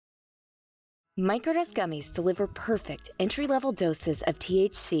Microdose gummies deliver perfect entry-level doses of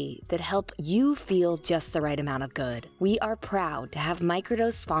THC that help you feel just the right amount of good. We are proud to have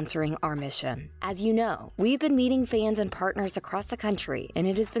Microdose sponsoring our mission. As you know, we've been meeting fans and partners across the country, and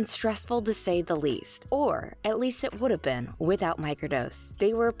it has been stressful to say the least. Or, at least it would have been without Microdose.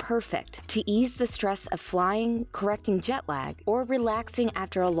 They were perfect to ease the stress of flying, correcting jet lag, or relaxing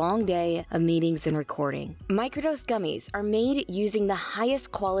after a long day of meetings and recording. Microdose gummies are made using the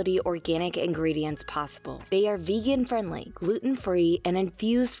highest quality organic ingredients possible. They are vegan-friendly, gluten-free, and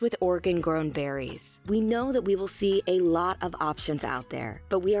infused with Oregon-grown berries. We know that we will see a lot of options out there,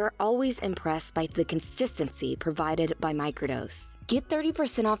 but we are always impressed by the consistency provided by Microdose. Get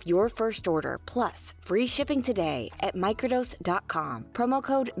 30% off your first order, plus free shipping today at microdose.com. Promo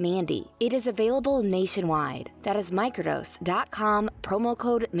code Mandy. It is available nationwide. That is microdose.com, promo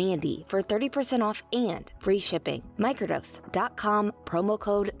code Mandy for 30% off and free shipping. Microdose.com, promo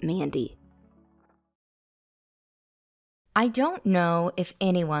code Mandy. I don't know if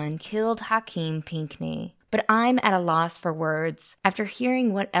anyone killed Hakeem Pinckney, but I'm at a loss for words after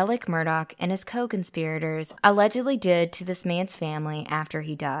hearing what Alec Murdaugh and his co-conspirators allegedly did to this man's family after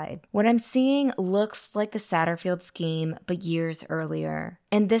he died. What I'm seeing looks like the Satterfield scheme, but years earlier.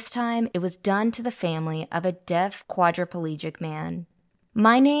 And this time, it was done to the family of a deaf quadriplegic man.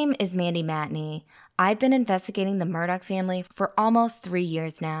 My name is Mandy Matney. I've been investigating the Murdaugh family for almost 3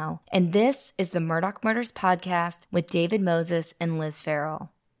 years now, and this is the Murdaugh Murders Podcast with David Moses and Liz Farrell.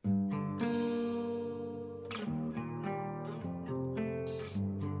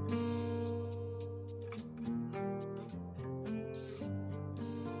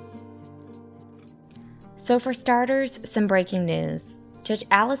 So for starters, some breaking news. Judge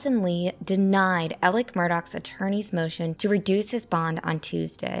Allison Lee denied Alec Murdaugh's attorney's motion to reduce his bond on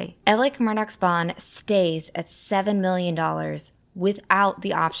Tuesday. Alec Murdaugh's bond stays at $7 million without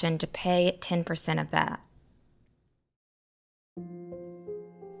the option to pay 10% of that.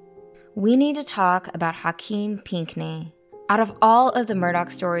 We need to talk about Hakeem Pinckney. Out of all of the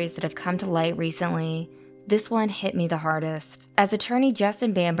Murdaugh stories that have come to light recently, this one hit me the hardest, as attorney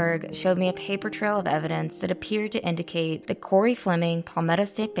Justin Bamberg showed me a paper trail of evidence that appeared to indicate that Corey Fleming, Palmetto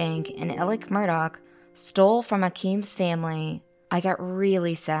State Bank, and Alec Murdaugh stole from Hakeem's family. I got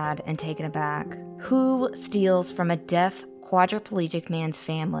really sad and taken aback. Who steals from a deaf, quadriplegic man's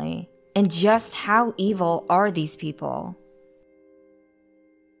family? And just how evil are these people?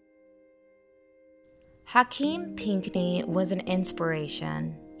 Hakeem Pinckney was an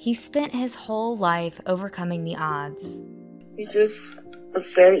inspiration. He spent his whole life overcoming the odds. He just was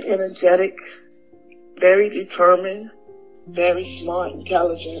very energetic, very determined, very smart,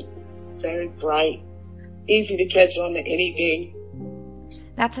 intelligent, very bright, easy to catch on to anything.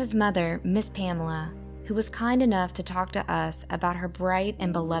 That's his mother, Miss Pamela, who was kind enough to talk to us about her bright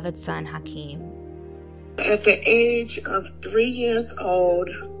and beloved son, Hakeem. At the age of 3 years old,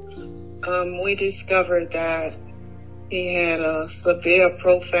 we discovered that he had a severe,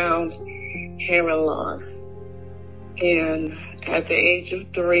 profound hearing loss. And at the age of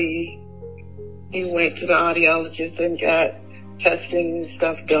 3, he went to the audiologist and got testing and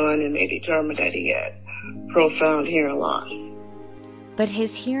stuff done, and they determined that he had profound hearing loss. But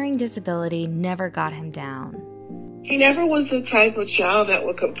his hearing disability never got him down. He never was the type of child that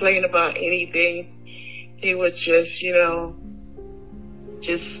would complain about anything. He would just,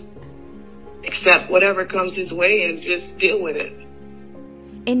 just accept whatever comes his way and just deal with it.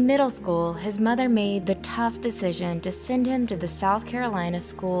 In middle school, his mother made the tough decision to send him to the South Carolina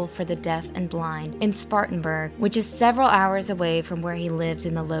School for the Deaf and Blind in Spartanburg, which is several hours away from where he lived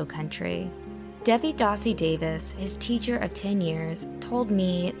in the Low Country. Debbie Dossie Davis, his teacher of 10 years, told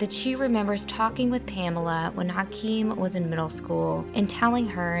me that she remembers talking with Pamela when Hakeem was in middle school and telling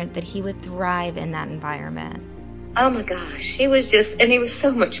her that he would thrive in that environment. Oh my gosh, he was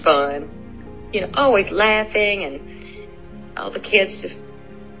so much fun. Always laughing, and all the kids just,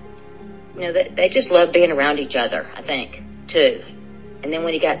 they just loved being around each other, I think, too. And then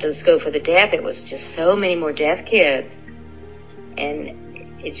when he got to the School for the Deaf, it was just so many more deaf kids.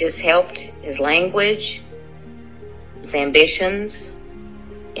 And it just helped his language, his ambitions,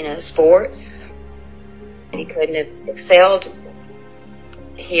 sports. And he couldn't have excelled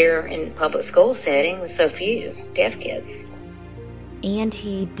here in the public school setting with so few deaf kids. And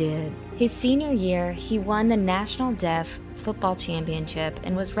he did. His senior year, he won the National Deaf Football Championship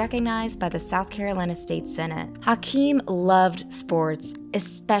and was recognized by the South Carolina State Senate. Hakeem loved sports,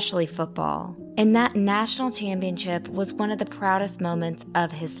 especially football, and that national championship was one of the proudest moments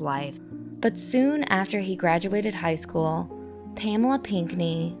of his life. But soon after he graduated high school, Pamela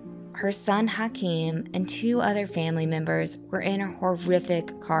Pinckney, her son Hakeem, and 2 other family members were in a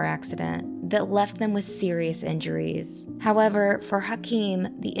horrific car accident. that left them with serious injuries. However, for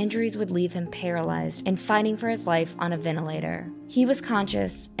Hakeem, the injuries would leave him paralyzed and fighting for his life on a ventilator. He was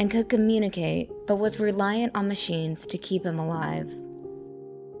conscious and could communicate, but was reliant on machines to keep him alive.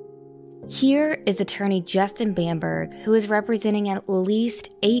 Here is attorney Justin Bamberg, who is representing at least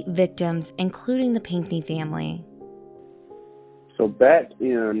 8 victims, including the Pinckney family. So back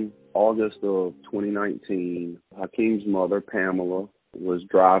in August of 2019, Hakeem's mother, Pamela, was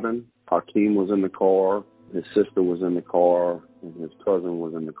driving. Hakeem was in the car, his sister was in the car, and his cousin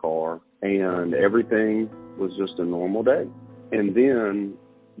was in the car, and everything was just a normal day. And then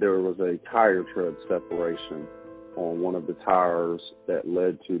there was a tire tread separation on one of the tires that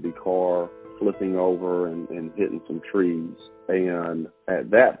led to the car flipping over and hitting some trees. And at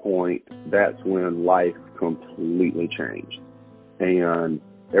that point, that's when life completely changed. And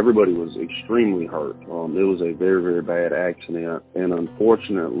everybody was extremely hurt. It was a very, very bad accident. And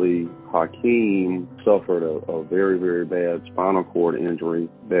unfortunately, Hakeem suffered a very, very bad spinal cord injury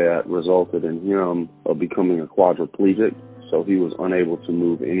that resulted in him becoming a quadriplegic. So he was unable to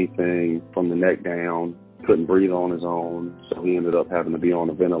move anything from the neck down, couldn't breathe on his own. So he ended up having to be on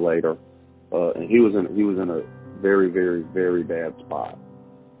a ventilator. And he was in a very, very, very bad spot.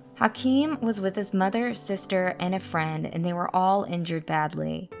 Hakeem was with his mother, sister, and a friend, and they were all injured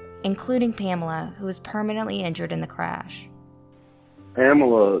badly, including Pamela, who was permanently injured in the crash.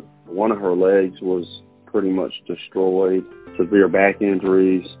 Pamela, one of her legs was pretty much destroyed, severe back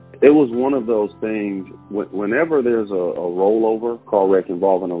injuries. It was one of those things, whenever there's a rollover, car wreck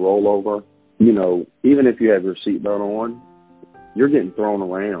involving a rollover, you know, even if you have your seatbelt on, you're getting thrown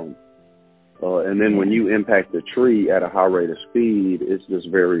around. And then when you impact a tree at a high rate of speed, it's just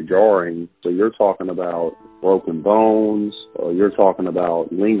very jarring. So you're talking about broken bones, you're talking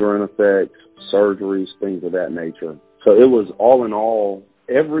about lingering effects, surgeries, things of that nature. So it was all in all,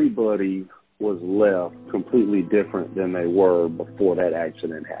 everybody was left completely different than they were before that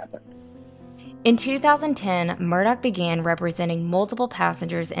accident happened. In 2010, Murdaugh began representing multiple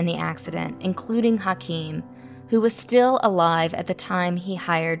passengers in the accident, including Hakeem, who was still alive at the time he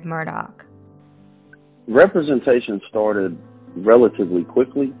hired Murdaugh. Representation started relatively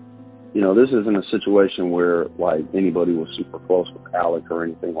quickly. You know, this isn't a situation where like anybody was super close with Alec or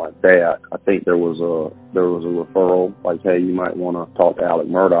anything like that. I think there was a referral, like, hey, you might want to talk to Alec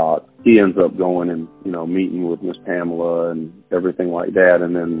Murdaugh. He ends up going and, you know, meeting with Miss Pamela and everything like that,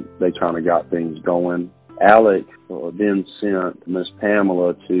 and then they kind of got things going. Alec then sent Miss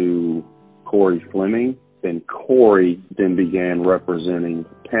Pamela to Corey Fleming, and Corey then began representing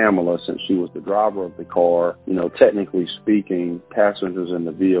Pamela since she was the driver of the car. You know, technically speaking, passengers in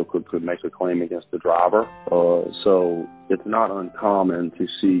the vehicle could make a claim against the driver. So it's not uncommon to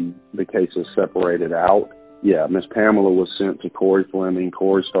see the cases separated out. Yeah, Miss Pamela was sent to Corey Fleming.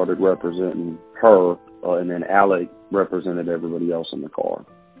 Corey started representing her, and then Alec represented everybody else in the car.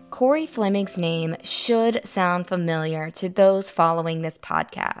 Corey Fleming's name should sound familiar to those following this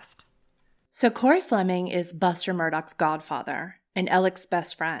podcast. So Corey Fleming is Buster Murdaugh's godfather and Alec's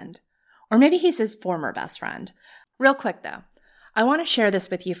best friend. Or maybe he's his former best friend. Real quick though, I want to share this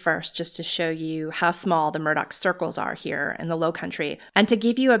with you first just to show you how small the Murdaugh circles are here in the Low Country, and to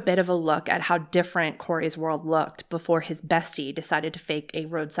give you a bit of a look at how different Corey's world looked before his bestie decided to fake a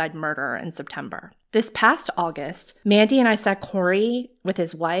roadside murder in September. This past August, Mandy and I saw Corey with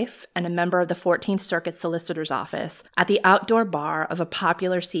his wife and a member of the 14th Circuit Solicitor's Office at the outdoor bar of a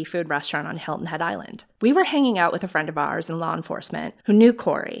popular seafood restaurant on Hilton Head Island. We were hanging out with a friend of ours in law enforcement who knew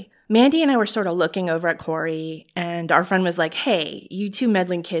Corey. Mandy and I were sort of looking over at Corey, and our friend was like, hey, you two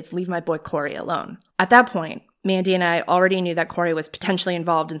meddling kids, leave my boy Corey alone. At that point, Mandy and I already knew that Corey was potentially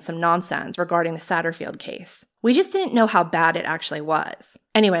involved in some nonsense regarding the Satterfield case. We just didn't know how bad it actually was.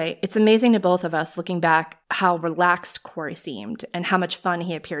 Anyway, it's amazing to both of us looking back how relaxed Corey seemed and how much fun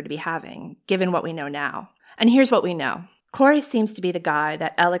he appeared to be having, given what we know now. And here's what we know. Corey seems to be the guy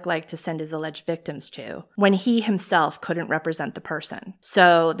that Alec liked to send his alleged victims to when he himself couldn't represent the person.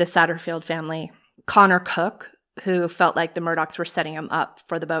 So the Satterfield family, Connor Cook, who felt like the Murdaughs were setting him up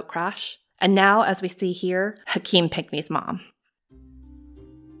for the boat crash, and now, as we see here, Hakeem Pinckney's mom.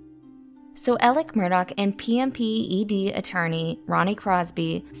 So Alec Murdaugh and PMP ED attorney Ronnie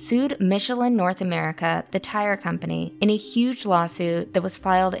Crosby sued Michelin North America, the tire company, in a huge lawsuit that was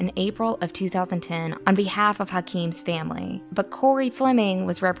filed in April of 2010 on behalf of Hakeem's family. But Corey Fleming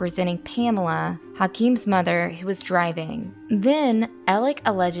was representing Pamela, Hakeem's mother, who was driving. Then, Alec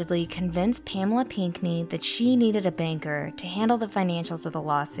allegedly convinced Pamela Pinckney that she needed a banker to handle the financials of the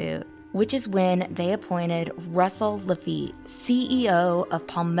lawsuit, which is when they appointed Russell Lafitte, CEO of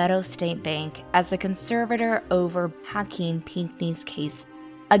Palmetto State Bank, as the conservator over Hakeem Pinckney's case.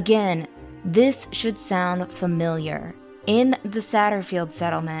 Again, This should sound familiar. In the Satterfield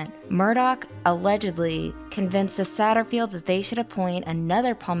settlement, Murdaugh allegedly convinced the Satterfields that they should appoint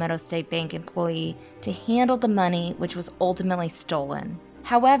another Palmetto State Bank employee to handle the money which was ultimately stolen.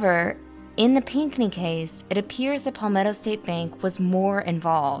 However, in the Pinckney case, it appears that Palmetto State Bank was more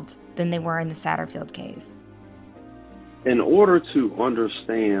involved than they were in the Satterfield case. In order to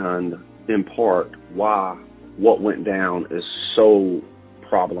understand, in part, why what went down is so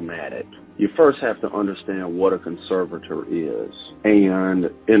problematic, you first have to understand what a conservator is. And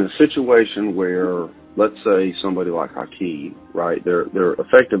in a situation where, let's say, somebody like Hakeem, right, they're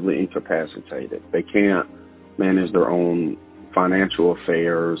effectively incapacitated. They can't manage their own financial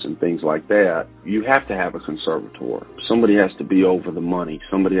affairs and things like that. You have to have a conservator. Somebody has to be over the money.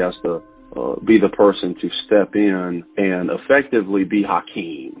 Somebody has to be the person to step in and effectively be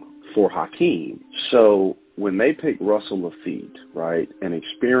Hakeem for Hakeem. So when they pick Russell Laffitte, right, an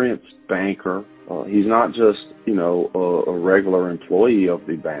experienced banker, he's not just, a regular employee of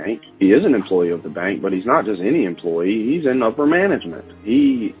the bank. He is an employee of the bank, but he's not just any employee. He's in upper management.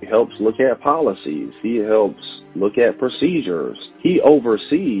 He helps look at policies. He helps look at procedures. He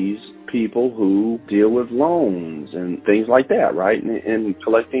oversees people who deal with loans and things like that, right, and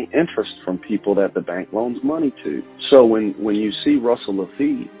collecting interest from people that the bank loans money to. So when you see Russell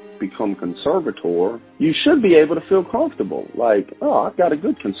Laffitte become conservator, you should be able to feel comfortable. Like, oh, I've got a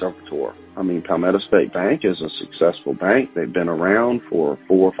good conservator. I mean, Palmetto State Bank is a successful bank. They've been around for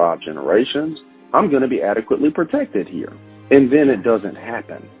 4 or 5 generations. I'm going to be adequately protected here. And then it doesn't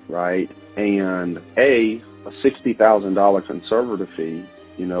happen, right? And a $60,000 conservator fee,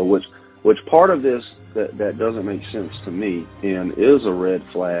 which part of this that doesn't make sense to me and is a red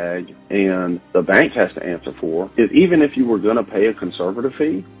flag and the bank has to answer for is, even if you were going to pay a conservator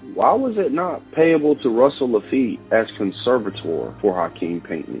fee, why was it not payable to Russell Laffitte as conservator for Hakeem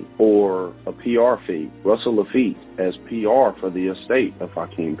Pinckney, or a PR fee, Russell Laffitte as PR for the estate of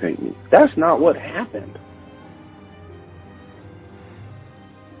Hakeem Pinckney? That's not what happened.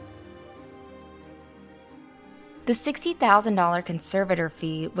 The $60,000 conservator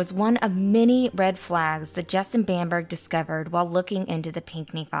fee was one of many red flags that Justin Bamberg discovered while looking into the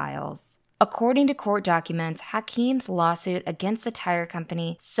Pinckney files. According to court documents, Hakeem's lawsuit against the tire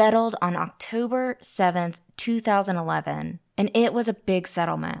company settled on October 7th, 2011, and it was a big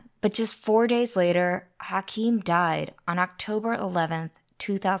settlement. But just 4 days later, Hakeem died on October 11th,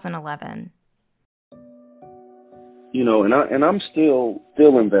 2011. And I'm still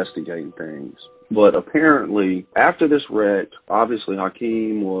investigating things. But apparently, after this wreck, obviously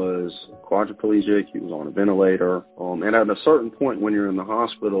Hakeem was quadriplegic. He was on a ventilator. And at a certain point when you're in the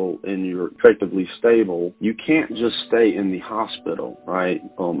hospital and you're effectively stable, you can't just stay in the hospital, right?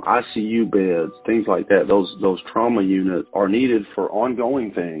 ICU beds, things like that. Those trauma units are needed for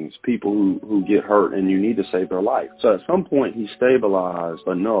ongoing things, people who get hurt and you need to save their life. So at some point he stabilized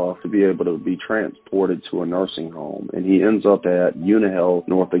enough to be able to be transported to a nursing home. And he ends up at UniHealth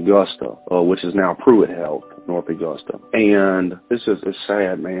North Augusta, which is now Pruitt Health, North Augusta. And this is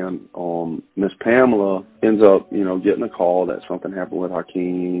sad, man. Miss Pamela ends up, getting a call that something happened with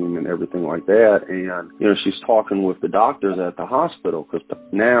Hakeem and everything like that. And, she's talking with the doctors at the hospital, because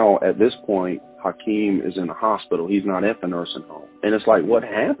now at this point, Hakeem is in the hospital. He's not at the nursing home. And it's like, what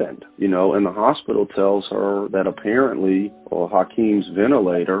happened? And the hospital tells her that apparently Hakeem's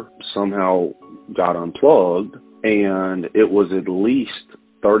ventilator somehow got unplugged, and it was at least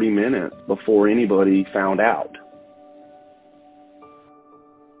 30 minutes before anybody found out.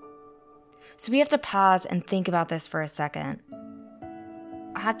 So we have to pause and think about this for a second.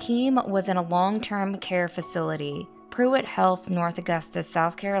 Hakeem was in a long-term care facility, Pruitt Health, North Augusta,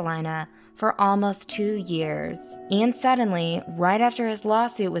 South Carolina, for almost 2 years. And suddenly, right after his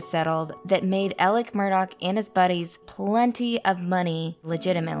lawsuit was settled that made Alec Murdaugh and his buddies plenty of money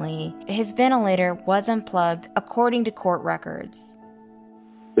legitimately, his ventilator was unplugged according to court records.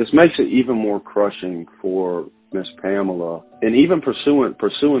 This makes it even more crushing for Miss Pamela, and even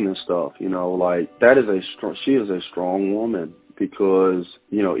pursuing this stuff, she is a strong woman, because,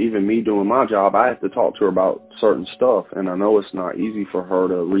 even me doing my job, I have to talk to her about certain stuff, and I know it's not easy for her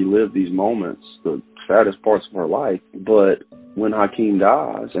to relive these moments, the saddest parts of her life, but when Hakeem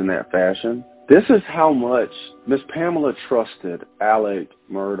dies in that fashion, this is how much Miss Pamela trusted Alec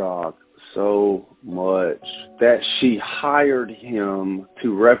Murdaugh so much that she hired him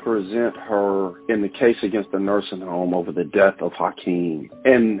to represent her in the case against the nursing home over the death of Hakeem,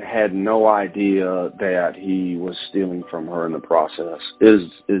 and had no idea that he was stealing from her in the process.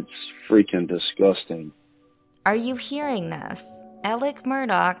 It's freaking disgusting. Are you hearing this? Alec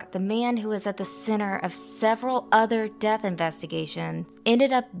Murdaugh, the man who was at the center of several other death investigations,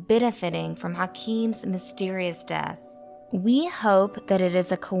 ended up benefiting from Hakeem's mysterious death. We hope that it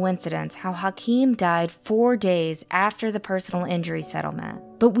is a coincidence how Hakeem died 4 days after the personal injury settlement,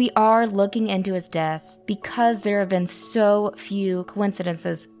 but we are looking into his death because there have been so few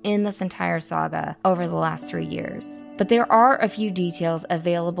coincidences in this entire saga over the last 3 years. But there are a few details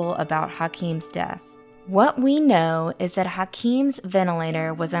available about Hakeem's death. What we know is that Hakeem's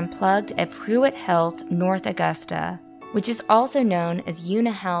ventilator was unplugged at Pruitt Health North Augusta, which is also known as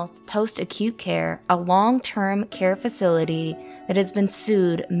UniHealth Post-Acute Care, a long-term care facility that has been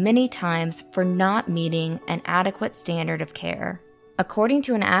sued many times for not meeting an adequate standard of care. According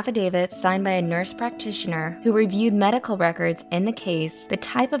to an affidavit signed by a nurse practitioner who reviewed medical records in the case, the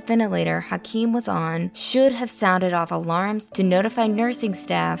type of ventilator Hakeem was on should have sounded off alarms to notify nursing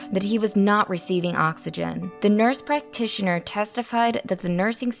staff that he was not receiving oxygen. The nurse practitioner testified that the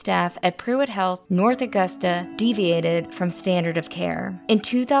nursing staff at Pruitt Health North Augusta deviated from standard of care. In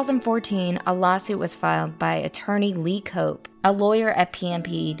 2014, a lawsuit was filed by attorney Lee Cope, a lawyer at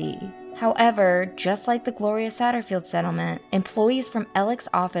PMPED. However, just like the Gloria Satterfield settlement, employees from Alec's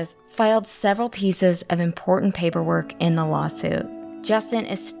office filed several pieces of important paperwork in the lawsuit. Justin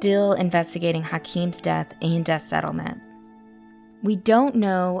is still investigating Hakeem's death and death settlement. We don't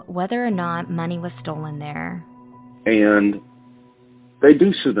know whether or not money was stolen there. And they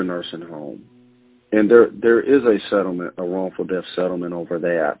do sue the nursing home. And there is a settlement, a wrongful death settlement over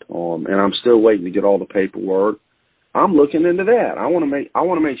that. And I'm still waiting to get all the paperwork. I'm looking into that. I want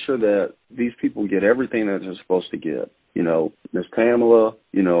to make sure that these people get everything that they're supposed to get. You know, Miss Pamela,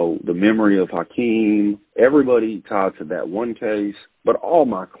 you know, the memory of Hakeem, everybody tied to that one case, but all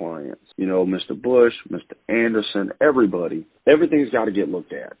my clients, you know, Mr. Bush, Mr. Anderson, everybody, everything's got to get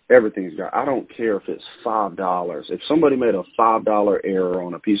looked at. I don't care if it's $5. If somebody made a $5 error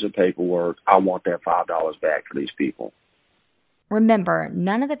on a piece of paperwork, I want that $5 back for these people. Remember,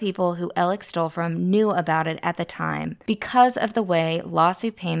 none of the people who Alec stole from knew about it at the time because of the way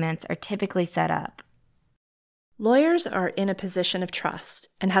lawsuit payments are typically set up. Lawyers are in a position of trust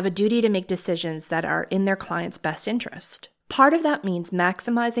and have a duty to make decisions that are in their client's best interest. Part of that means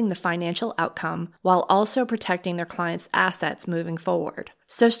maximizing the financial outcome while also protecting their client's assets moving forward.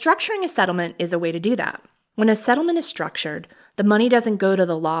 So structuring a settlement is a way to do that. When a settlement is structured, the money doesn't go to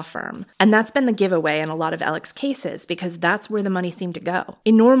the law firm, and that's been the giveaway in a lot of Alec's cases because that's where the money seemed to go.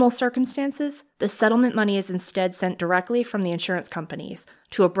 In normal circumstances, the settlement money is instead sent directly from the insurance companies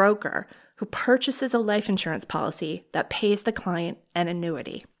to a broker who purchases a life insurance policy that pays the client an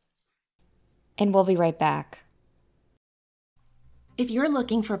annuity. And we'll be right back. If you're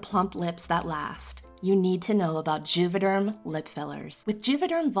looking for plump lips that last, you need to know about Juvederm lip fillers. With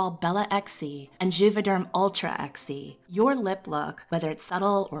Juvederm Volbella XC and Juvederm Ultra XC, your lip look, whether it's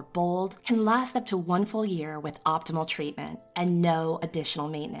subtle or bold, can last up to 1 full year with optimal treatment and no additional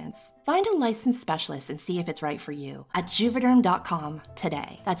maintenance. Find a licensed specialist and see if it's right for you at Juvederm.com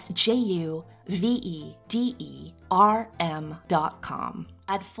today. That's JUVEDERM.com.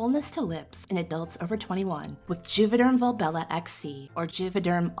 Add fullness to lips in adults over 21 with Juvederm Volbella XC or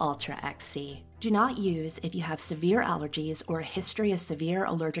Juvederm Ultra XC. Do not use if you have severe allergies or a history of severe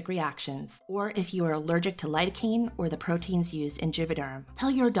allergic reactions, or if you are allergic to lidocaine or the proteins used in Juvederm. Tell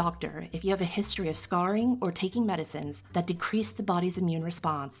your doctor if you have a history of scarring or taking medicines that decrease the body's immune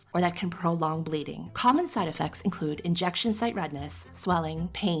response or that can prolong bleeding. Common side effects include injection site redness, swelling,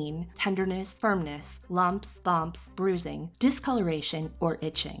 pain, tenderness, firmness, lumps, bumps, bruising, discoloration, or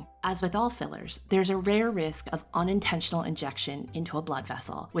itching. As with all fillers, there's a rare risk of unintentional injection into a blood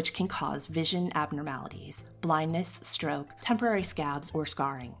vessel, which can cause vision abnormalities, blindness, stroke, temporary scabs, or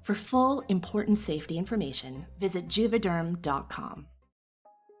scarring. For full, important safety information, visit Juvederm.com.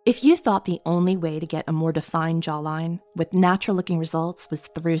 If you thought the only way to get a more defined jawline with natural-looking results was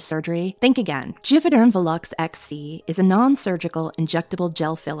through surgery, think again. Juvederm Volux XC is a non-surgical injectable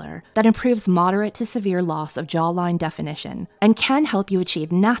gel filler that improves moderate to severe loss of jawline definition and can help you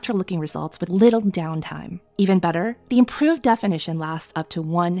achieve natural-looking results with little downtime. Even better, the improved definition lasts up to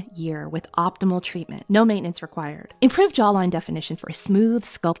 1 year with optimal treatment, no maintenance required. Improve jawline definition for a smooth,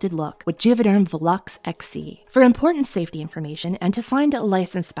 sculpted look with Juvederm Volux XC. For important safety information and to find a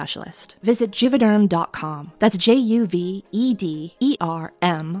licensed specialist, visit Juvederm.com. That's Juvederm.com.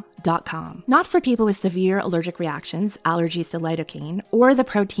 PMPEDERM.com. Not for people with severe allergic reactions, allergies to lidocaine, or the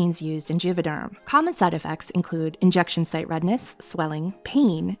proteins used in Juvederm. Common side effects include injection site redness, swelling,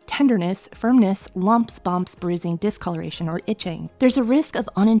 pain, tenderness, firmness, lumps, bumps, bruising, discoloration, or itching. There's a risk of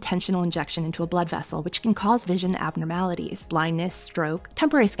unintentional injection into a blood vessel, which can cause vision abnormalities, blindness, stroke,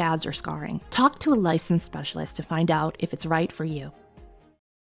 temporary scabs, or scarring. Talk to a licensed specialist to find out if it's right for you.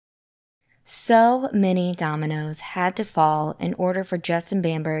 So many dominoes had to fall in order for Justin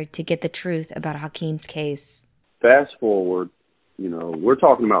Bamberg to get the truth about Hakeem's case. Fast forward, we're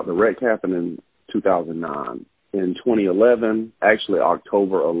talking about the wreck happened in 2009. In 2011, actually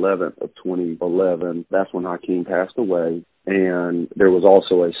October 11th of 2011, that's when Hakeem passed away. And there was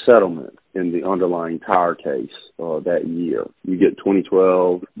also a settlement in the underlying tire case that year. You get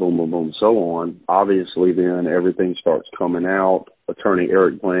 2012, boom, boom, boom, so on. Obviously, then everything starts coming out. Attorney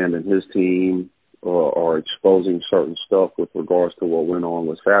Eric Bland and his team are exposing certain stuff with regards to what went on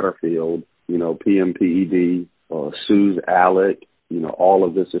with Satterfield. PMPED sues Alec. All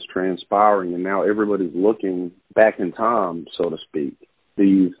of this is transpiring, and now everybody's looking back in time, so to speak.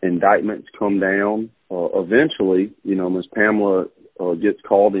 These indictments come down. Eventually, Ms. Pamela gets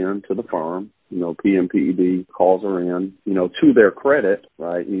called in to the firm. PMPED calls her in. To their credit,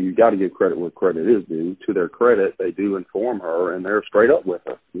 right? You got to give credit where credit is due. To their credit, they do inform her, and they're straight up with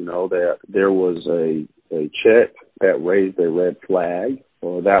her. That there was a check that raised a red flag.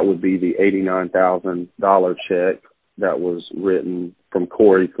 That would be the $89,000 check that was written from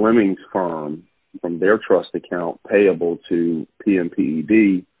Corey Fleming's firm, from their trust account, payable to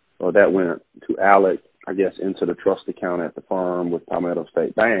PMPED. That went to Alec, I guess, into the trust account at the firm with Palmetto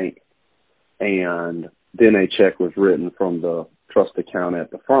State Bank. And then a check was written from the trust account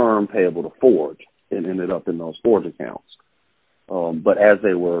at the firm, payable to Forge, and ended up in those Forge accounts. But as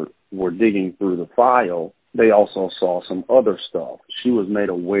they were digging through the file, they also saw some other stuff. She was made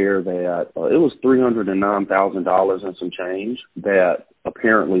aware that it was $309,000 and some change that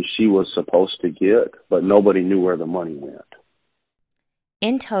apparently she was supposed to get, but nobody knew where the money went.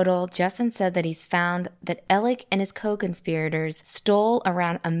 In total, Justin said that he's found that Alec and his co-conspirators stole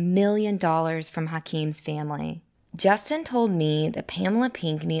around $1 million from Hakeem's family. Justin told me that Pamela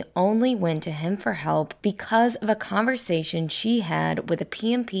Pinckney only went to him for help because of a conversation she had with a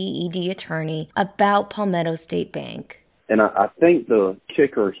PMPED attorney about Palmetto State Bank. And I think the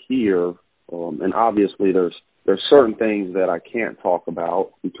kicker here, and obviously there's certain things that I can't talk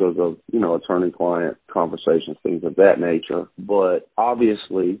about because of, attorney-client conversations, things of that nature. But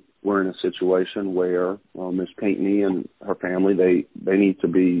obviously, we're in a situation where Ms. Pinckney and her family, they need to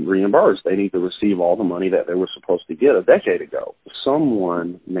be reimbursed. They need to receive all the money that they were supposed to get a decade ago.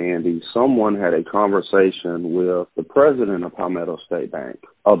 Someone had a conversation with the president of Palmetto State Bank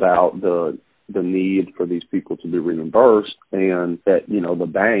about the need for these people to be reimbursed, and that, the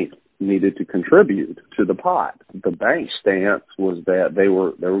bank needed to contribute to the pot. The bank's stance was that they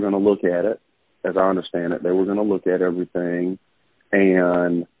were going to look at it, as I understand it. They were going to look at everything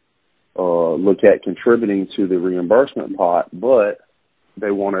and look at contributing to the reimbursement pot, but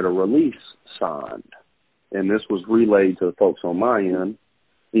they wanted a release signed. And this was relayed to the folks on my end.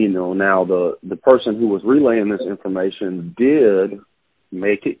 Now the person who was relaying this information did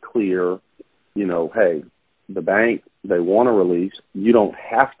make it clear, hey, the bank, they want a release. You don't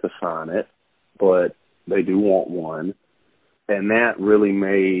have to sign it, but they do want one. And that really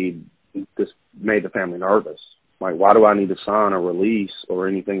made the family nervous. Like, why do I need to sign a release or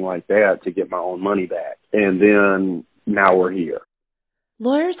anything like that to get my own money back? And then now we're here.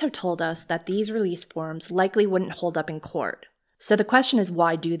 Lawyers have told us that these release forms likely wouldn't hold up in court. So the question is,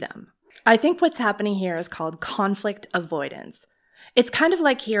 why do them? I think what's happening here is called conflict avoidance. It's kind of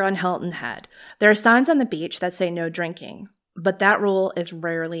like here on Hilton Head. There are signs on the beach that say no drinking, but that rule is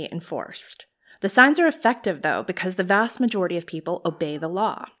rarely enforced. The signs are effective, though, because the vast majority of people obey the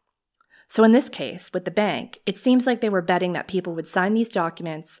law. So in this case, with the bank, it seems like they were betting that people would sign these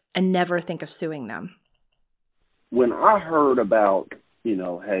documents and never think of suing them. When I heard about,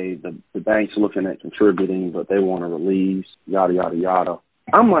 hey, the bank's looking at contributing, but they want to release, yada, yada, yada,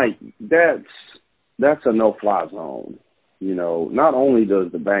 I'm like, that's a no-fly zone. Not only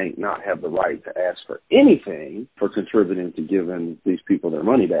does the bank not have the right to ask for anything for contributing to giving these people their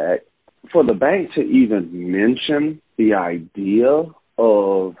money back, for the bank to even mention the idea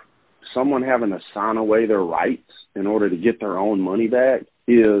of someone having to sign away their rights in order to get their own money back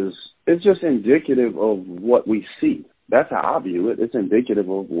it's just indicative of what we see. That's how I view it. It's indicative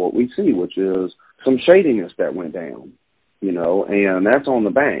of what we see, which is some shadiness that went down, and that's on the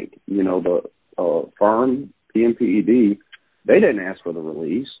bank. The firm, PMPED, they didn't ask for the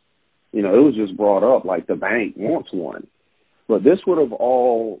release. You know, it was just brought up like the bank wants one. But this would have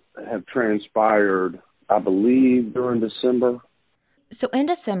all have transpired, I believe, during December. So in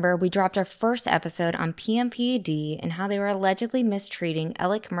December, we dropped our first episode on PMPED and how they were allegedly mistreating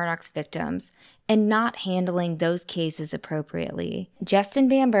Alec Murdaugh's victims and not handling those cases appropriately. Justin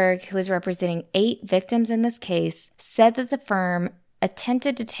Bamberg, who is representing 8 victims in this case, said that the firm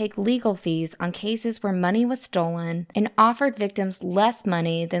attempted to take legal fees on cases where money was stolen and offered victims less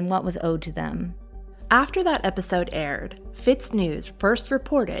money than what was owed to them. After that episode aired, Fitz News first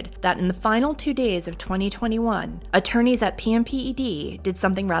reported that in the final 2 days of 2021, attorneys at PMPED did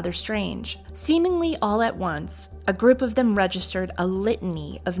something rather strange. Seemingly all at once, a group of them registered a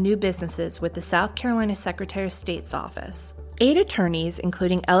litany of new businesses with the South Carolina Secretary of State's office. 8 attorneys,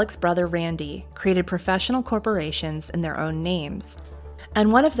 including Alec's brother Randy, created professional corporations in their own names.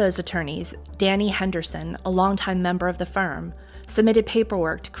 And one of those attorneys, Danny Henderson, a longtime member of the firm, submitted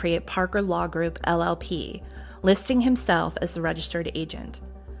paperwork to create Parker Law Group LLP, listing himself as the registered agent.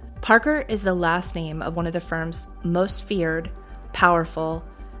 Parker is the last name of one of the firm's most feared, powerful,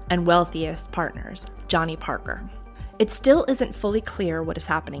 and wealthiest partners, Johnny Parker. It still isn't fully clear what is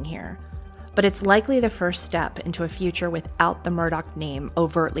happening here, but it's likely the first step into a future without the Murdaugh name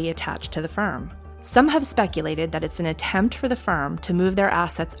overtly attached to the firm. Some have speculated that it's an attempt for the firm to move their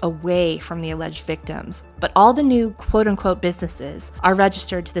assets away from the alleged victims, but all the new quote-unquote businesses are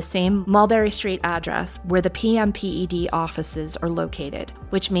registered to the same Mulberry Street address where the PMPED offices are located,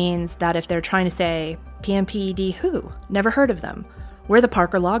 which means that if they're trying to say, PMPED who? Never heard of them. We're the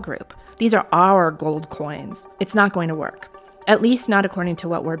Parker Law Group. These are our gold coins. It's not going to work. At least not according to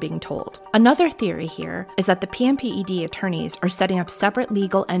what we're being told. Another theory here is that the PMPED attorneys are setting up separate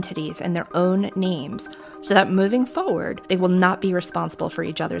legal entities in their own names so that moving forward, they will not be responsible for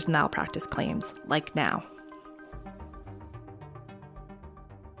each other's malpractice claims, like now.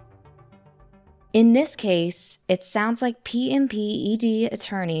 In this case, it sounds like PMPED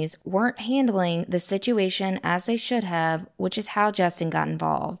attorneys weren't handling the situation as they should have, which is how Justin got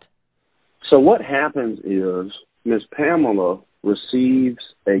involved. So what happens is Ms. Pamela receives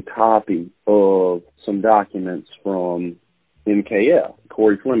a copy of some documents from MKF,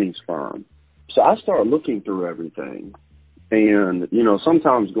 Corey Fleming's firm. So I start looking through everything. And, you know,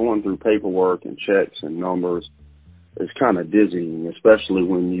 sometimes going through paperwork and checks and numbers is kind of dizzying, especially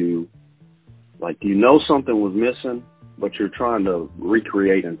when you know something was missing, but you're trying to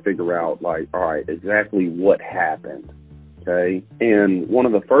recreate and figure out, like, all right, exactly what happened. Okay. And one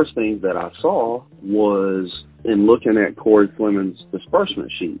of the first things that I saw was in looking at Corey Fleming's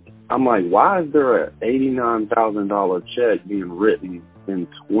disbursement sheet. I'm like, why is there an $89,000 check being written in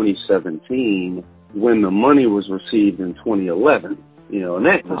 2017 when the money was received in 2011? You know, and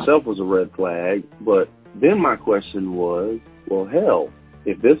that itself was a red flag. But then my question was, well, hell,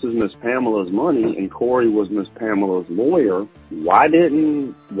 if this is Miss Pamela's money and Corey was Miss Pamela's lawyer, why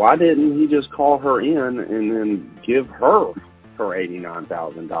didn't he just call her in and then give her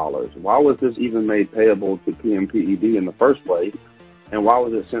 $89,000? Why was this even made payable to PMPED in the first place? And why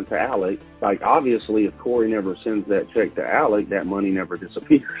was it sent to Alec? Like, obviously, if Corey never sends that check to Alec, that money never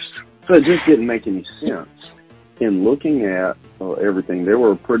disappears. So it just didn't make any sense. In looking at everything, there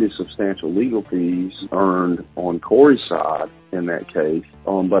were pretty substantial legal fees earned on Corey's side in that case.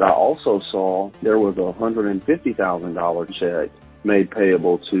 But I also saw there was a $150,000 check made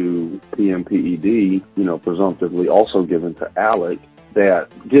payable to PMPED, you know, presumptively also given to Alec, that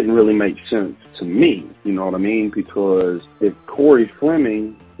didn't really make sense to me, you know what I mean? Because if Corey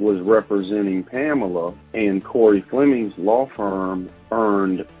Fleming was representing Pamela and Corey Fleming's law firm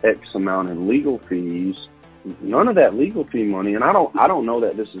earned X amount in legal fees, none of that legal fee money, and I don't know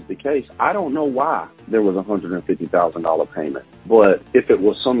that this is the case. I don't know why there was a $150,000 payment. But if it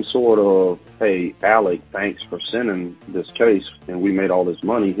was some sort of, hey, Alec, thanks for sending this case and we made all this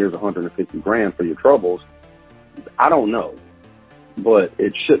money, here's $150,000 for your troubles, I don't know. But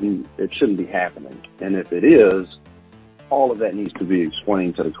it shouldn't be happening. And if it is, all of that needs to be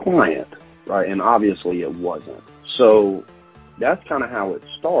explained to the client, right? And obviously it wasn't. So that's kind of how it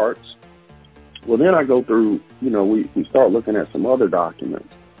starts. Well, then I go through, you know, we start looking at some other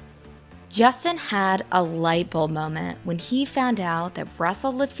documents. Justin had a light bulb moment when he found out that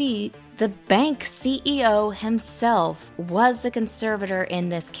Russell Lafitte, the bank CEO himself, was the conservator in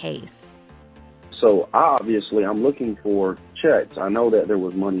this case. So obviously I'm looking for checks. I know that there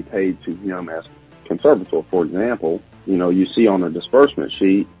was money paid to him as conservator. For example, you know, you see on the disbursement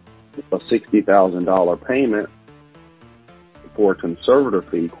sheet a $60,000 payment for a conservator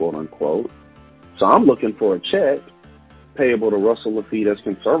fee, quote unquote. So I'm looking for a check payable to Russell Lafitte as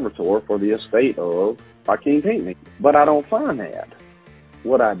conservator for the estate of Hakeem Pinckney. But I don't find that.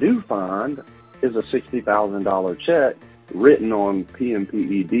 what I do find is a $60,000 check written on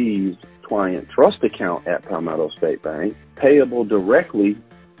PMPED's client trust account at Palmetto State Bank, payable directly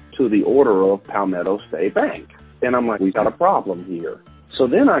to the order of Palmetto State Bank. And I'm like, we've got a problem here. So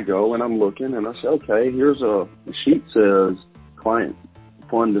then I go and I'm looking and I say, okay, here's the sheet says client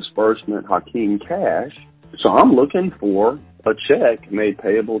fund disbursement Hakeem Cash. So I'm looking for a check made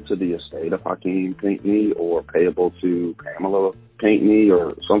payable to the estate of Hakeem Pinckney or payable to Pamela Pinckney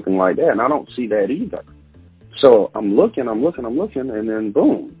or something like that. And I don't see that either. So I'm looking, and then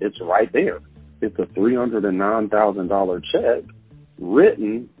boom, it's right there. It's a $309,000 check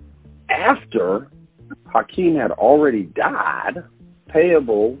written after Hakeem had already died,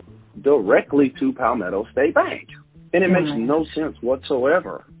 payable directly to Palmetto State Bank. And it makes no sense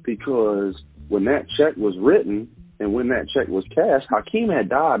whatsoever, because when that check was written and when that check was cashed, Hakeem had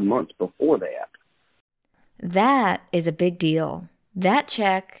died months before that. That is a big deal. That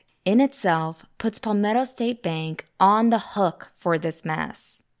check in itself puts Palmetto State Bank on the hook for this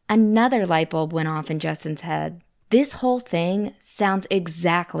mess. Another light bulb went off in Justin's head. This whole thing sounds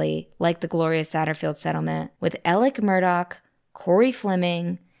exactly like the Gloria Satterfield settlement with Alec Murdaugh, Corey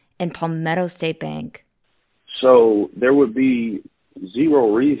Fleming, and Palmetto State Bank. So there would be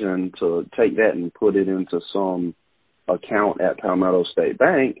zero reason to take that and put it into some account at Palmetto State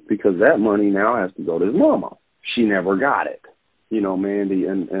Bank, because that money now has to go to his mama. She never got it. You know, Mandy,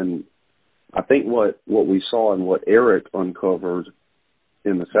 and I think what we saw and what Eric uncovered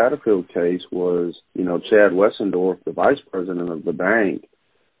in the Satterfield case was, you know, Chad Wessendorf, the vice president of the bank,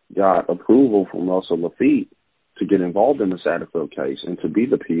 got approval from Russell Laffitte to get involved in the Satterfield case and to be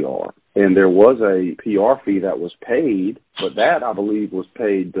the PR. And there was a PR fee that was paid, but that, I believe, was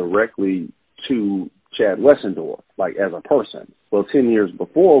paid directly to Chad Wessendorf, like as a person. Well, 10 years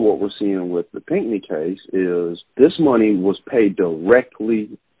before, what we're seeing with the Pinckney case is this money was paid directly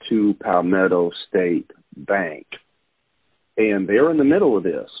to Palmetto State Bank. And they're in the middle of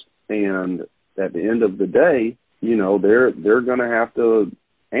this. And at the end of the day, you know, they're going to have to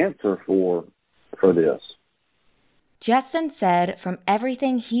answer for this. Justin said from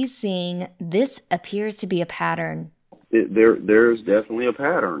everything he's seeing, this appears to be a pattern. There's definitely a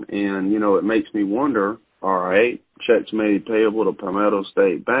pattern. And, you know, it makes me wonder, all right, checks made payable to Palmetto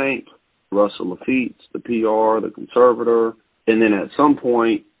State Bank, Russell Laffitte's the PR, the conservator, and then at some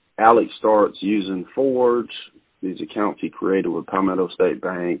point, Alex starts using Forge, these accounts he created with Palmetto State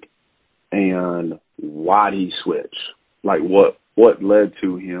Bank, and why'd he switch? Like, what led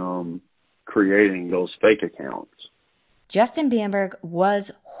to him creating those fake accounts? Justin Bamberg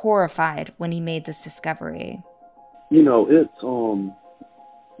was horrified when he made this discovery. You know, it's,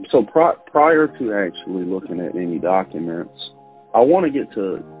 so prior to actually looking at any documents, I want to get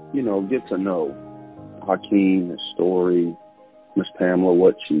to know Hakeem, his story, Miss Pamela,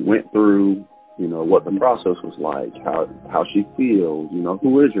 what she went through, you know, what the process was like, how she feels, you know,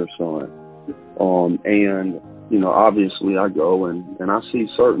 who is your son? And, you know, obviously I go and I see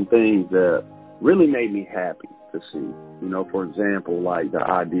certain things that really made me happy to see. You know, for example, like the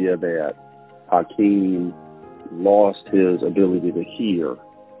idea that Hakeem lost his ability to hear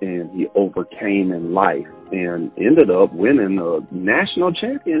and he overcame in life and ended up winning a national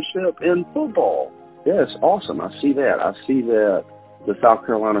championship in football. Yeah, it's awesome. I see that. I see that the South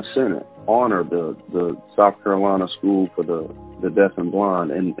Carolina Senate honored the South Carolina School for the Deaf and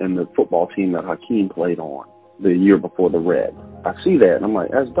Blind and the football team that Hakeem played on the year before the Red. I see that, and I'm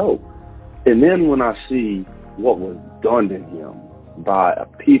like, that's dope. And then when I see what was done to him by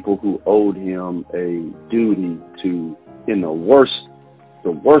people who owed him a duty to, in the worst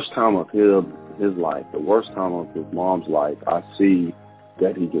time of his life, the worst time of his mom's life, I see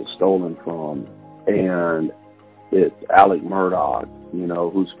that he gets stolen from. And it's Alec Murdaugh, you know,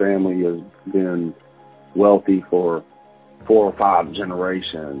 whose family has been wealthy for 4 or 5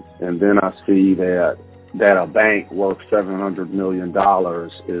 generations. And then I see that a bank worth $700 million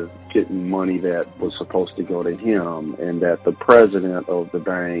is getting money that was supposed to go to him, and that the president of the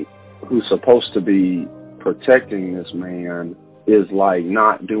bank, who's supposed to be protecting this man, is like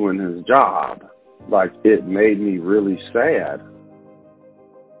not doing his job. Like, it made me really sad.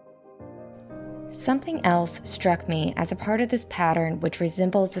 Something else struck me as a part of this pattern which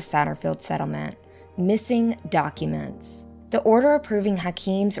resembles the Satterfield settlement: missing documents. The order approving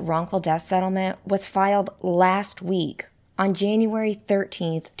Hakeem's wrongful death settlement was filed last week on January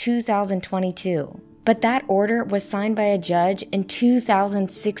 13th, 2022. But that order was signed by a judge in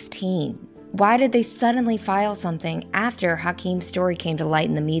 2016. Why did they suddenly file something after Hakeem's story came to light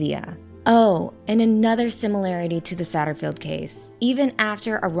in the media? Oh, and another similarity to the Satterfield case. Even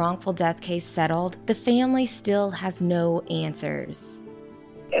after a wrongful death case settled, the family still has no answers.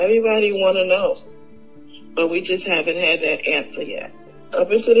 Everybody want to know, but we just haven't had that answer yet. Up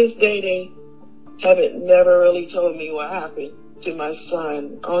until this day, they haven't never really told me what happened to my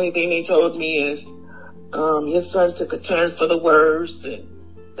son. Only thing they told me is your son took a turn for the worse, and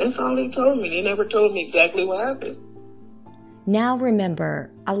that's all they told me. They never told me exactly what happened. Now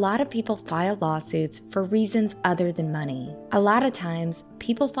remember, a lot of people file lawsuits for reasons other than money. A lot of times,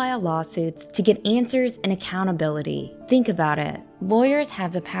 people file lawsuits to get answers and accountability. Think about it. Lawyers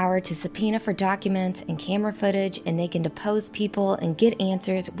have the power to subpoena for documents and camera footage, and they can depose people and get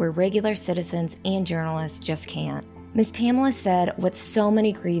answers where regular citizens and journalists just can't. Ms. Pamela said what so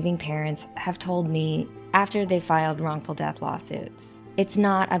many grieving parents have told me after they filed wrongful death lawsuits. It's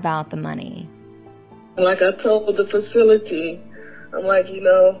not about the money. Like I told the facility, I'm like,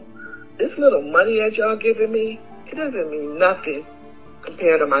 this little money that y'all giving me, it doesn't mean nothing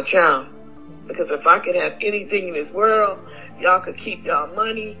compared to my child. Because if I could have anything in this world, y'all could keep y'all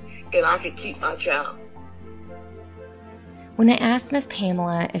money and I could keep my child. When I asked Ms.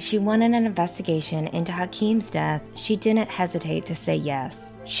 Pamela if she wanted an investigation into Hakeem's death, she didn't hesitate to say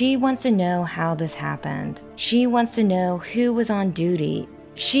yes. She wants to know how this happened. She wants to know who was on duty.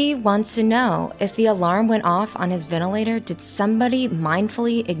 She wants to know if the alarm went off on his ventilator, did somebody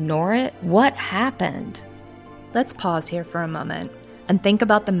mindfully ignore it? What happened? Let's pause here for a moment and think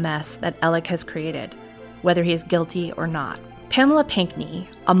about the mess that Alec has created, whether he is guilty or not. Pamela Pinkney,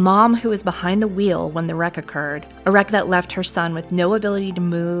 a mom who was behind the wheel when the wreck occurred, a wreck that left her son with no ability to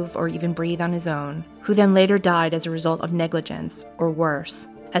move or even breathe on his own, who then later died as a result of negligence or worse,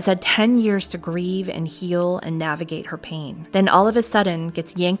 has had 10 years to grieve and heal and navigate her pain. Then all of a sudden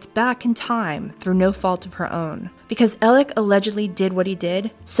gets yanked back in time through no fault of her own. Because Alec allegedly did what he did,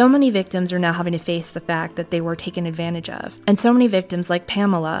 so many victims are now having to face the fact that they were taken advantage of. And so many victims, like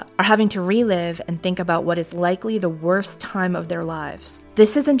Pamela, are having to relive and think about what is likely the worst time of their lives.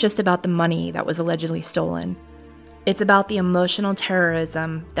 This isn't just about the money that was allegedly stolen. It's about the emotional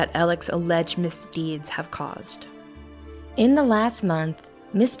terrorism that Alec's alleged misdeeds have caused. In the last month,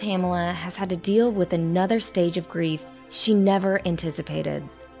 Miss Pamela has had to deal with another stage of grief she never anticipated: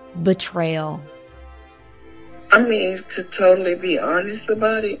 betrayal. I mean, to totally be honest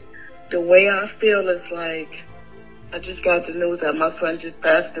about it, the way I feel is like I just got the news that my son just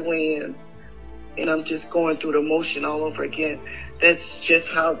passed away, and I'm just going through the motion all over again. That's just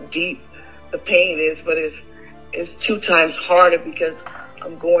how deep the pain is, but it's 2 times harder because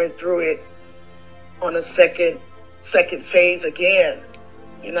I'm going through it on a second phase again.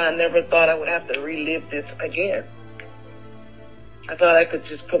 I never thought I would have to relive this again. I thought I could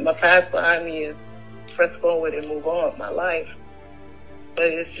just put my past behind me and press forward and move on with my life. But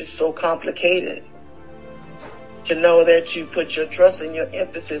it's just so complicated to know that you put your trust and your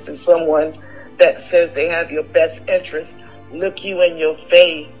emphasis in someone that says they have your best interest, look you in your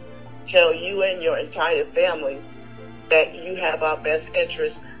face, tell you and your entire family that you have our best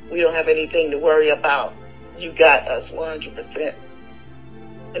interest. We don't have anything to worry about. You got us 100%.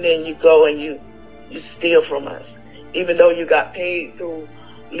 And then you go and you steal from us. Even though you got paid through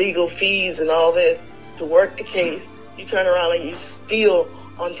legal fees and all this to work the case, you turn around and you steal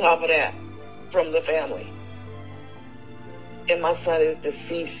on top of that from the family. And my son is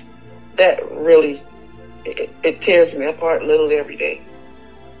deceased. That really, it tears me apart literally every day.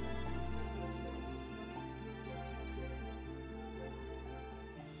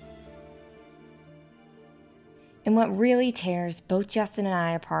 And what really tears both Justin and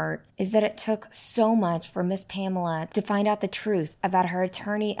I apart is that it took so much for Miss Pamela to find out the truth about her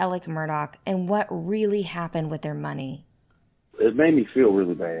attorney, Alec Murdaugh, and what really happened with their money. It made me feel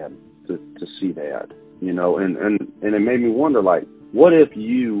really bad to see that, and it made me wonder, like, what if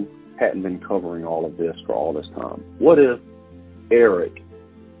you hadn't been covering all of this for all this time? What if Eric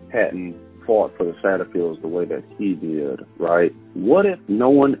hadn't fought for the Satterfields the way that he did, right? What if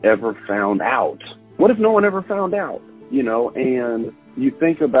no one ever found out? What if no one ever found out, and you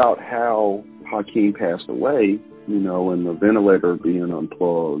think about how Hakeem passed away, and the ventilator being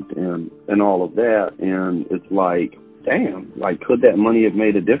unplugged and all of that. And it's like, damn, like, could that money have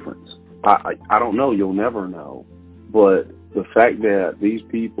made a difference? I don't know. You'll never know. But the fact that these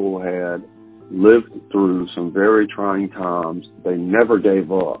people had lived through some very trying times, they never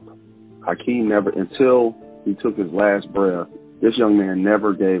gave up. Hakeem never, until he took his last breath, this young man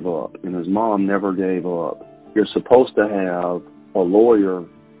never gave up, and his mom never gave up. You're supposed to have a lawyer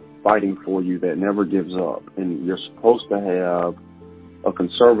fighting for you that never gives up, and you're supposed to have a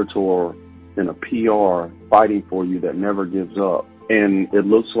conservator and a PR fighting for you that never gives up. And it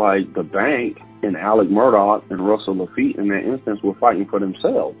looks like the bank and Alec Murdaugh and Russell Laffitte in that instance were fighting for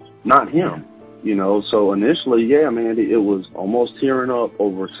themselves, not him. You know, so initially, yeah, Mandy, it was almost tearing up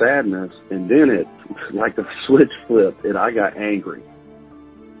over sadness, and then it, like a switch flipped, and I got angry.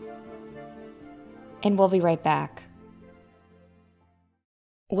 And we'll be right back.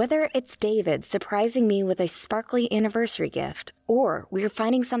 Whether it's David surprising me with a sparkly anniversary gift, or we're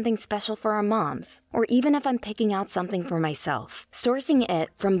finding something special for our moms, or even if I'm picking out something for myself, sourcing it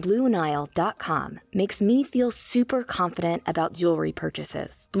from BlueNile.com makes me feel super confident about jewelry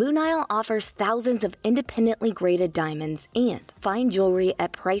purchases. Blue Nile offers thousands of independently graded diamonds and fine jewelry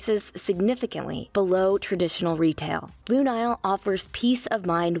at prices significantly below traditional retail. Blue Nile offers peace of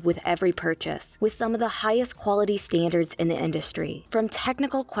mind with every purchase, with some of the highest quality standards in the industry. From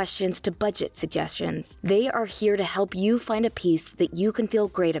technical questions to budget suggestions, they are here to help you find a piece that you can feel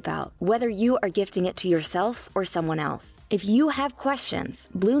great about, whether you are gifting it to yourself or someone else. If you have questions,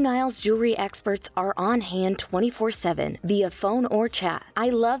 Blue Nile's jewelry experts are on hand 24/7 via phone or chat. I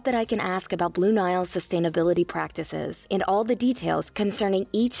love that I can ask about Blue Nile's sustainability practices and all the details concerning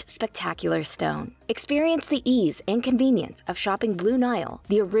each spectacular stone. Experience the ease and convenience of shopping Blue Nile,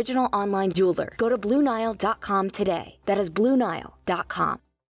 the original online jeweler. Go to BlueNile.com today. That is BlueNile.com.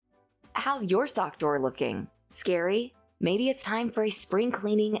 How's your sock drawer looking? Scary? Maybe it's time for a spring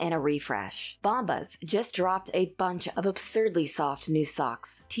cleaning and a refresh. Bombas just dropped a bunch of absurdly soft new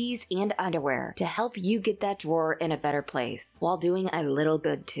socks, tees, and underwear to help you get that drawer in a better place while doing a little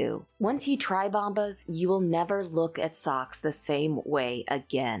good too. Once you try Bombas, you will never look at socks the same way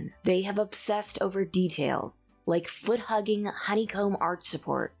again. They have obsessed over details like foot-hugging honeycomb arch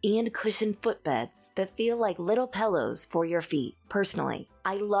support and cushioned footbeds that feel like little pillows for your feet. Personally,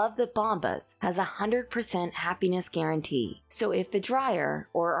 I love that Bombas has a 100% happiness guarantee. So if the dryer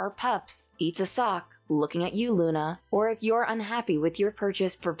or our pups eats a sock, looking at you, Luna, or if you're unhappy with your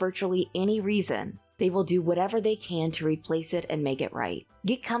purchase for virtually any reason, they will do whatever they can to replace it and make it right.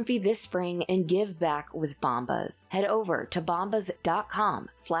 Get comfy this spring and give back with Bombas. Head over to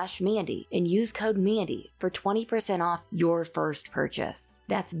bombas.com/Mandy and use code Mandy for 20% off your first purchase.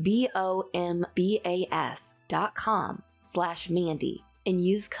 That's BOMBAS.com/Mandy and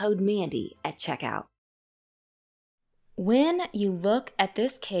use code Mandy at checkout. When you look at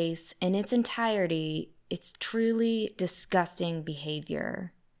this case in its entirety, it's truly disgusting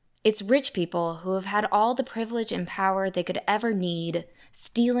behavior. It's rich people who have had all the privilege and power they could ever need,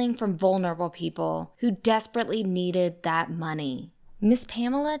 stealing from vulnerable people who desperately needed that money. Miss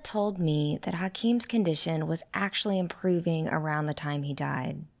Pamela told me that Hakeem's condition was actually improving around the time he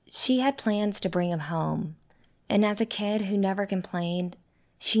died. She had plans to bring him home, and as a kid who never complained,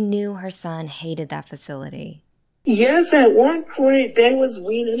 she knew her son hated that facility. Yes, at one point they was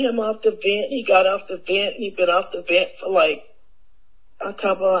weaning him off the vent. He got off the vent. He'd been off the vent for like a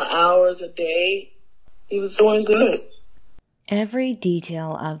couple of hours a day. He was doing good. Every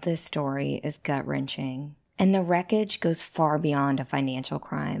detail of this story is gut-wrenching, and the wreckage goes far beyond a financial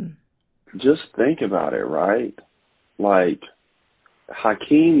crime. Just think about it, right? Like,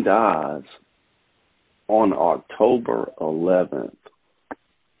 Hakeem dies on October 11th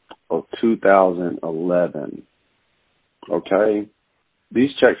of 2011. Okay?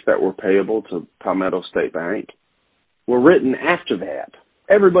 These checks that were payable to Palmetto State Bank were written after that.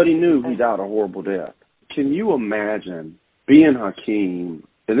 Everybody knew he died a horrible death. Can you imagine being Hakeem?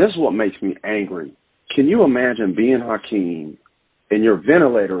 And this is what makes me angry. Can you imagine being Hakeem and your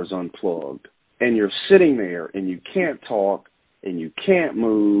ventilator is unplugged and you're sitting there and you can't talk and you can't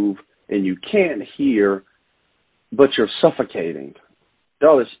move and you can't hear, but you're suffocating?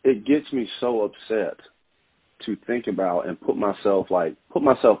 Y'all, it gets me so upset to think about and put myself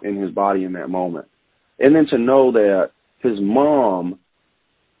in his body in that moment. And then to know that his mom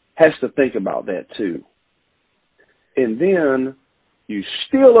has to think about that too. And then you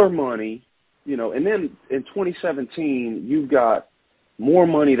steal her money, you know, and then in 2017, you've got more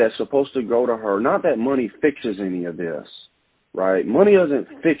money that's supposed to go to her. Not that money fixes any of this, right? Money doesn't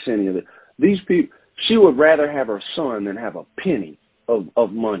fix any of it. These people, she would rather have her son than have a penny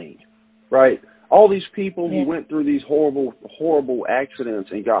of money, right? All these people who went through these horrible, horrible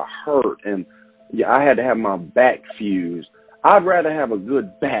accidents and got hurt, and I had to have my back fused. I'd rather have a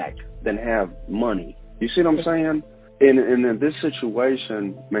good back than have money. You see what I'm saying? And in this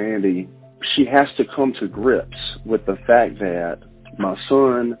situation, Mandy, she has to come to grips with the fact that my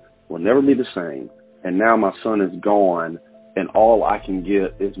son will never be the same, and now my son is gone, and all I can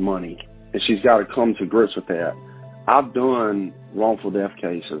get is money. And she's got to come to grips with that. I've done wrongful death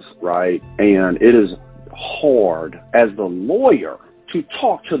cases, right? And it is hard as the lawyer to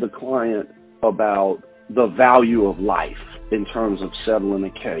talk to the client about the value of life in terms of settling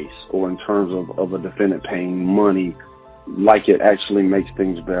a case or in terms of a defendant paying money like it actually makes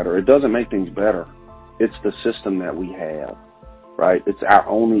things better. It doesn't make things better. It's the system that we have, right? It's our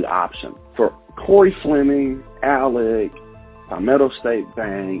only option. For Corey Fleming, Alec, Palmetto State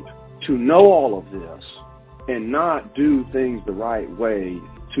Bank to know all of this and not do things the right way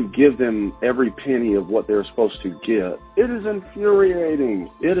to give them every penny of what they're supposed to get, it is infuriating.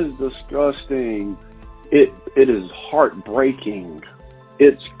 It is disgusting. It is heartbreaking.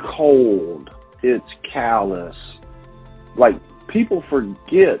 It's cold. It's callous. Like, people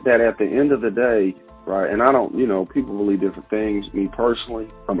forget that at the end of the day, right, and I don't, people believe different things. Me personally,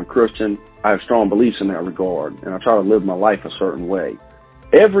 I'm a Christian. I have strong beliefs in that regard, and I try to live my life a certain way.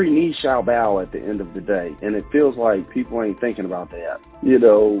 Every knee shall bow at the end of the day, and it feels like people ain't thinking about that.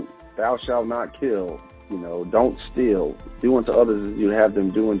 Thou shalt not kill, don't steal, do unto others as you have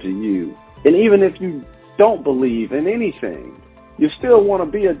them do unto you. And even if you don't believe in anything, you still want to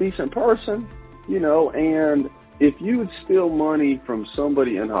be a decent person, and if you would steal money from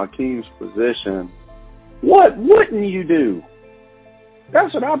somebody in Hakeem's position, what wouldn't you do?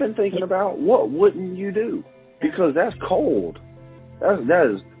 That's what I've been thinking about. What wouldn't you do? Because that's cold.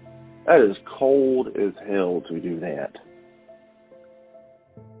 That is cold as hell to do that.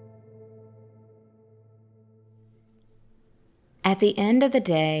 At the end of the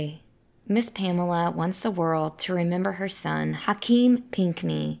day, Miss Pamela wants the world to remember her son, Hakeem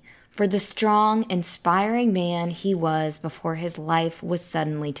Pinckney, for the strong, inspiring man he was before his life was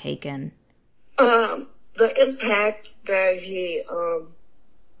suddenly taken. The impact that he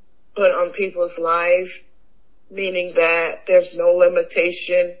put on people's life, meaning that there's no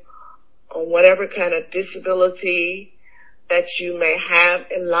limitation on whatever kind of disability that you may have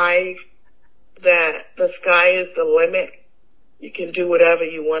in life, that the sky is the limit. You can do whatever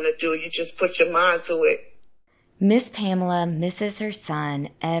you want to do. You just put your mind to it. Miss Pamela misses her son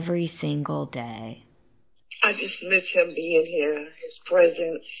every single day. I just miss him being here, his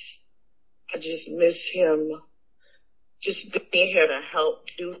presence. I just miss him just being here to help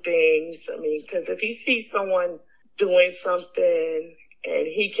do things. I mean, because if he sees someone doing something and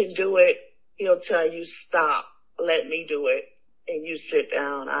he can do it, he'll tell you, stop, let me do it, and you sit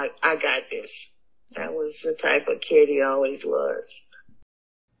down. I got this. That was the type of kid he always was.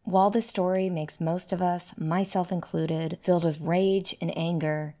 While the story makes most of us, myself included, filled with rage and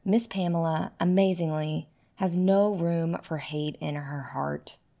anger, Miss Pamela, amazingly, has no room for hate in her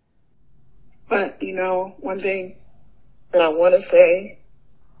heart. But, one thing that I want to say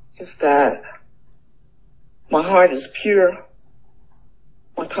is that my heart is pure.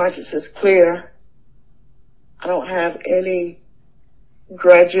 My conscience is clear. I don't have any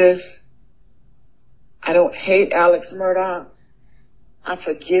grudges. I don't hate Alex Murdaugh. I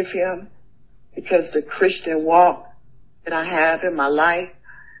forgive him because the Christian walk that I have in my life,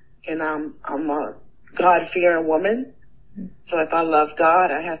 and I'm a God-fearing woman. So if I love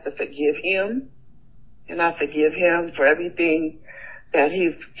God, I have to forgive him. And I forgive him for everything that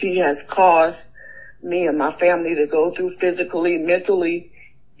he has caused me and my family to go through physically, mentally,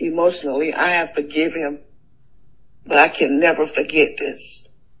 emotionally. I have forgiven him. But I can never forget this.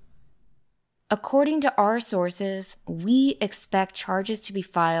 According to our sources, we expect charges to be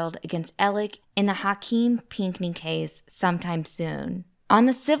filed against Alec in the Hakeem Pinckney case sometime soon. On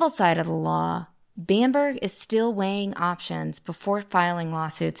the civil side of the law, Bamberg is still weighing options before filing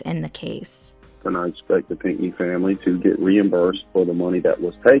lawsuits in the case. And I expect the Pinckney family to get reimbursed for the money that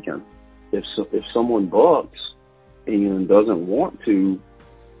was taken. If someone bucks and doesn't want to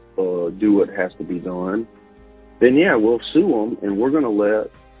do what has to be done, then yeah, we'll sue them, and we're going to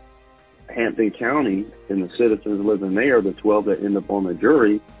let Hampton County and the citizens living there, the 12 that end up on the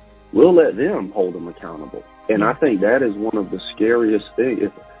jury, we'll let them hold them accountable. And I think that is one of the scariest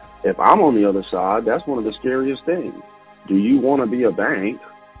things. If I'm on the other side, that's one of the scariest things. Do you want to be a bank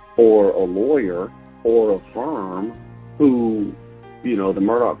or a lawyer or a firm who, the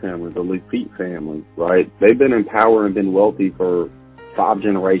Murdaugh family, the Lafitte family, right? They've been in power and been wealthy for 5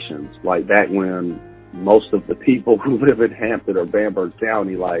 generations, like back when most of the people who live in Hampton or Bamberg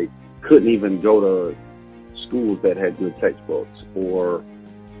County, couldn't even go to schools that had good textbooks, or,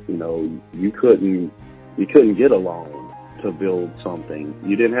 you couldn't get a loan to build something.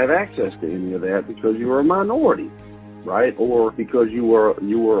 You didn't have access to any of that because you were a minority, right? Or because you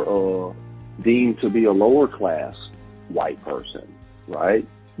were deemed to be a lower class white person, right?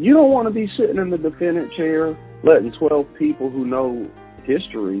 You don't want to be sitting in the defendant chair letting 12 people who know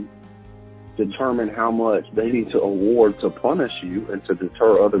history determine how much they need to award to punish you and to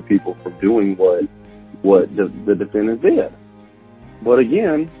deter other people from doing what the defendant did. But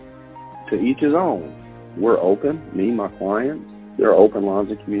again, to each his own. We're open, me, my clients, there are open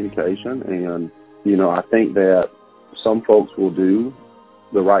lines of communication, and, I think that some folks will do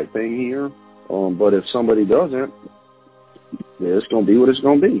the right thing here, but if somebody doesn't, it's going to be what it's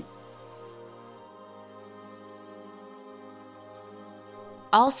going to be.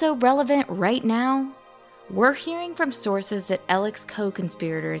 Also relevant right now, we're hearing from sources that Alec's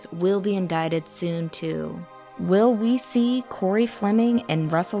co-conspirators will be indicted soon too. Will we see Corey Fleming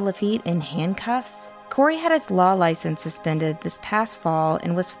and Russell Laffitte in handcuffs? Corey had his law license suspended this past fall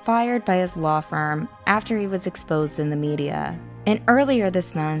and was fired by his law firm after he was exposed in the media. And earlier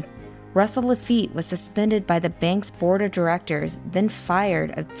this month, Russell Laffitte was suspended by the bank's board of directors, then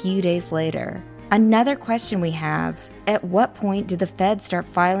fired a few days later. Another question we have, at what point do the feds start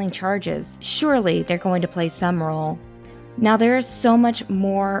filing charges? Surely they're going to play some role. Now there is so much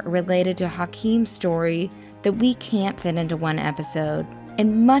more related to Hakeem's story that we can't fit into one episode,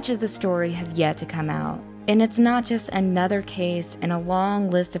 and much of the story has yet to come out. And it's not just another case in a long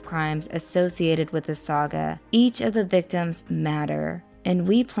list of crimes associated with this saga. Each of the victims matter, and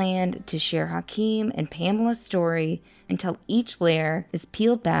we planned to share Hakeem and Pamela's story until each layer is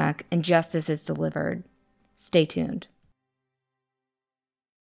peeled back and justice is delivered. Stay tuned.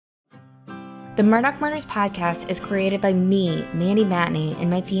 The Murdaugh Murders podcast is created by me, Mandy Matney,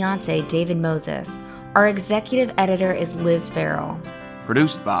 and my fiance, David Moses. Our executive editor is Liz Farrell.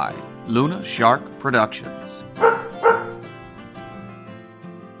 Produced by Luna Shark Productions.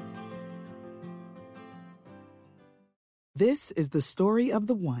 This is the story of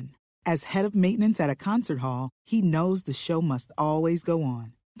the one. As head of maintenance at a concert hall, he knows the show must always go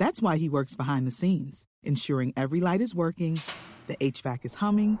on. That's why he works behind the scenes, ensuring every light is working, the HVAC is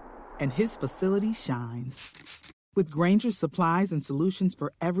humming, and his facility shines. With Grainger's supplies and solutions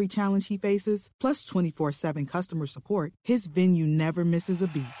for every challenge he faces, plus 24/7 customer support, his venue never misses a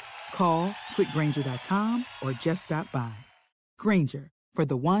beat. Call quickgrainger.com or just stop by. Grainger, for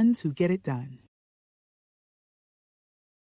the ones who get it done.